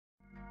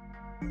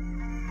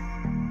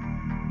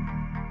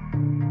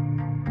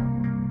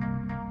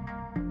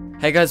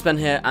Hey guys, Ben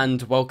here and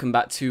welcome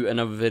back to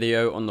another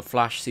video on The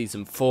Flash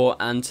Season 4,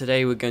 and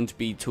today we're going to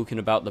be talking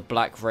about the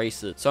Black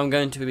Racer. So I'm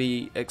going to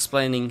be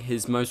explaining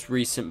his most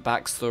recent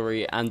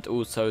backstory and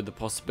also the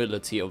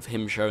possibility of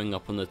him showing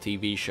up on the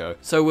TV show.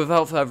 So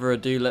without further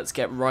ado, let's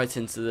get right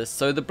into this.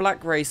 So the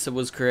Black Racer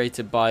was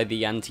created by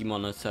the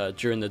Anti-Monitor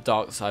during the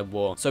Darkseid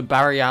War. So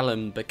Barry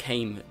Allen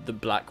became the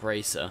Black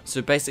Racer.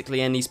 So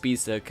basically any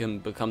Speedster can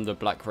become the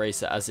Black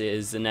Racer, as it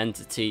is an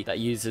entity that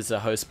uses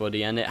a host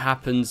body, and it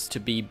happens to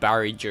be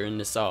Barry during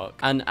this arc.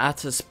 And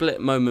at a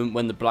split moment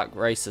when the Black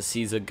Racer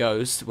sees a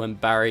ghost, when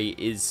Barry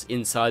is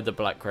inside the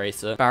Black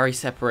Racer, Barry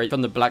separates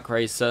from the Black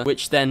Racer,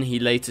 which then he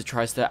later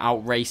tries to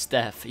outrace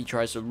Death. He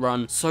tries to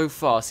run so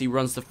fast, he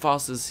runs the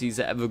fastest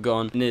he's ever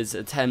gone. In his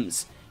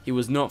attempts, he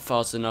was not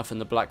fast enough, and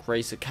the Black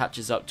Racer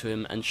catches up to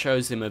him and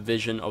shows him a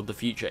vision of the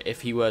future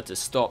if he were to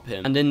stop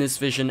him. And in this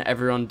vision,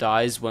 everyone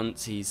dies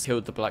once he's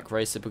killed the Black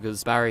Racer,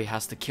 because Barry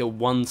has to kill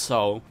one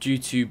soul due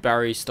to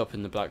Barry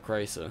stopping the Black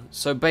Racer.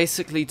 So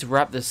basically, to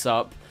wrap this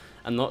up,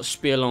 and not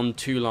spiel on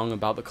too long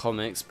about the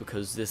comics,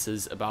 because this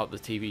is about the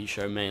TV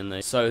show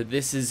mainly. So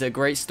this is a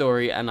great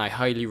story, and I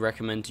highly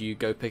recommend you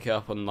go pick it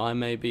up online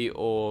maybe,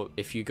 or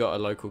if you got a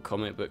local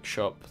comic book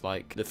shop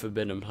like the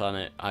Forbidden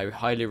Planet, I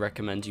highly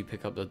recommend you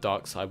pick up the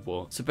Darkseid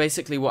War. So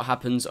basically what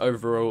happens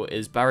overall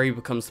is Barry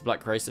becomes the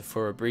Black Racer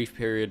for a brief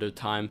period of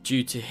time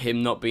due to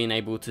him not being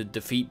able to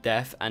defeat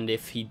Death, and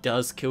if he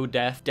does kill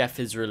Death, Death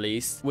is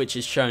released, which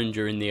is shown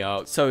during the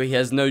arc. So he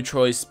has no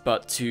choice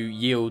but to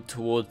yield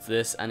towards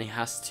this, and he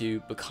has to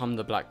become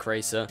the Black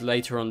Racer.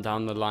 Later on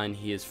down the line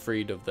he is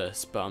freed of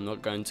this, but I'm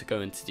not going to go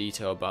into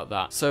detail about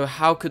that. So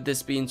how could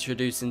this be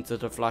introduced into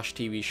the Flash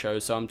TV show?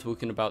 So I'm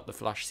talking about the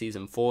Flash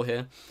Season 4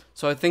 here.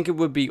 So I think it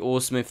would be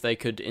awesome if they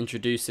could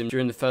introduce him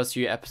during the first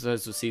few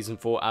episodes of Season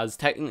 4, as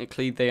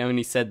technically they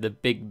only said the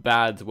big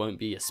bad won't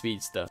be a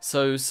Speedster.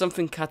 So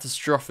something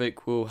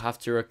catastrophic will have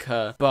to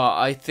occur, but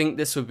I think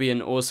this would be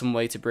an awesome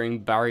way to bring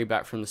Barry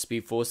back from the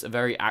Speed Force, a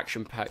very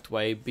action-packed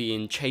way,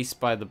 being chased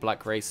by the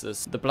Black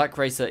Racers. The Black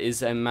Racer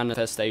is a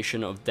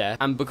manifestation of Death,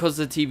 and because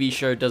the TV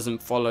show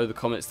doesn't follow the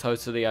comics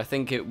totally, I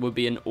think it would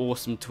be an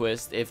awesome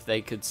twist if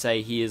they could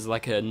say he is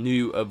like a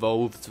new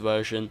evolved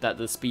version that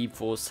the Speed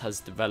Force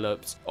has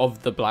developed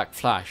of the Black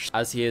Flash,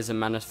 as he is a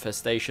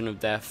manifestation of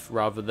Death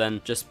rather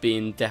than just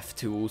being deaf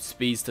to all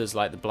speedsters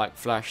like the Black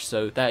Flash.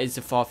 So that is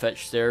a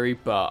far-fetched theory,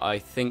 but I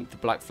think the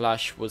Black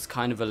Flash was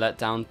kind of a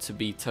letdown, to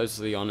be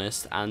totally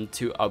honest, and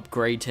to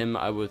upgrade him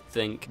I would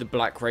think the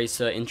Black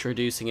Racer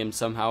introducing him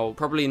somehow,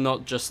 probably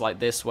not just like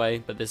this way,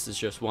 but this is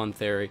just one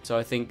theory. So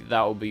I think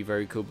that will be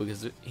very cool,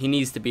 because he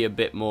needs to be a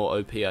bit more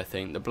OP. I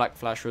think the Black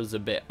Flash was a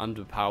bit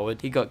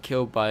underpowered. He got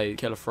killed by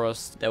Killer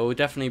Frost. There will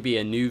definitely be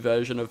a new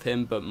version of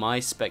him, but my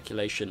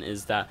speculation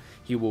is that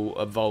he will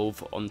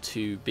evolve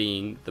onto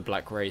being the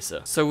Black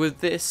Racer. So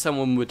with this,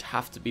 someone would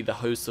have to be the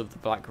host of the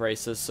Black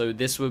Racer, so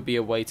this would be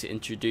a way to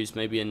introduce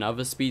maybe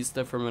another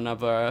Speedster from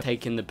another era,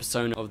 taking the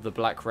persona of the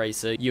Black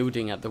Racer,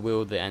 yielding at the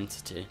will of the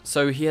entity.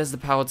 So he has the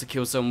power to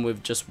kill someone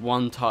with just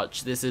one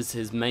touch. This is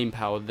his main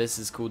power. This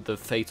is called the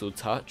Fatal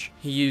Touch.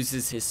 He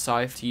uses his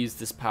scythe to use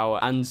this power,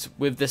 and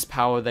with this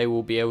power they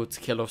will be able to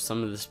kill off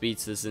some of the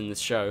speedsters in this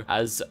show,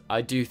 as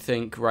I do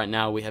think right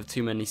now we have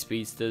too many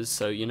speedsters,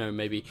 so you know,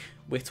 maybe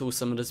whittle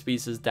some of the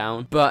speedsters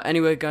down. But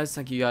anyway guys,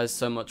 thank you guys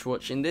so much for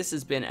watching. This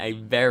has been a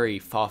very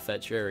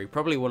far-fetched theory,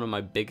 probably one of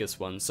my biggest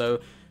ones. So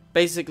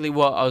basically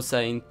what I was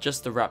saying,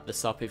 just to wrap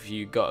this up if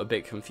you got a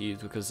bit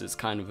confused, because it's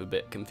kind of a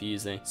bit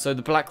confusing. So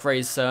the Black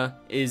Racer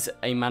is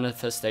a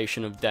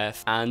manifestation of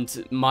Death,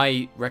 and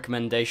my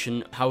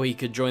recommendation how he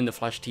could join the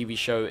Flash TV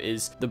show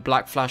is the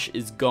Black Flash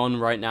is gone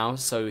right now,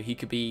 so he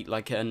could be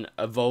like an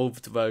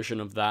evolved version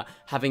of that,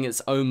 having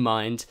its own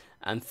mind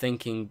and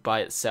thinking by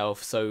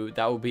itself. So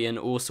that would be an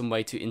awesome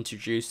way to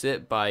introduce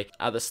it, by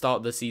at the start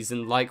of the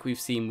season, like we've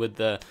seen with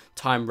the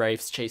Time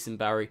Wraiths chasing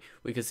Barry,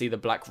 we could see the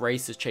Black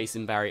Racer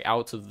chasing Barry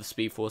out of the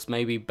Speed Force.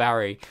 Maybe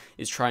Barry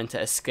is trying to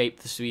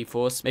escape the Speed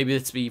Force, maybe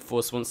the Speed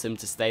Force wants him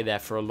to stay there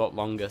for a lot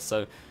longer,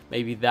 so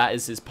maybe that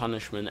is his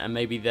punishment, and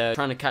maybe they're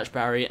trying to catch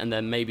Barry, and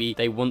then maybe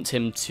they want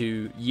him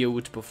to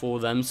yield before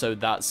them, so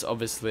that's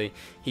obviously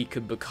he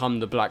could become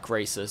the Black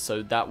Racer,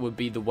 so that would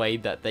be the way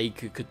that they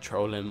could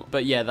control him.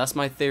 But yeah, that's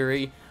my theory.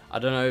 I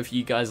don't know if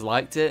you guys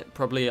liked it.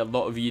 Probably a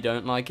lot of you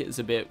don't like it. It's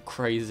a bit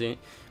crazy.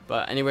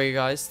 But anyway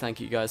guys, thank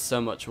you guys so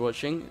much for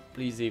watching.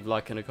 Please leave a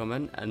like and a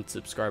comment, and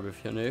subscribe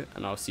if you're new,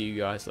 and I'll see you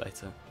guys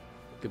later.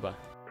 Goodbye.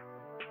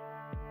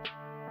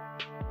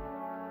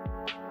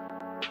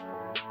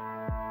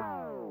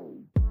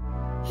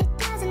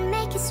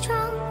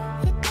 Strong,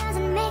 it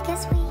doesn't make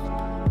us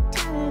weak.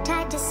 Tongue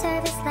tied to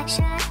service like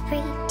sharp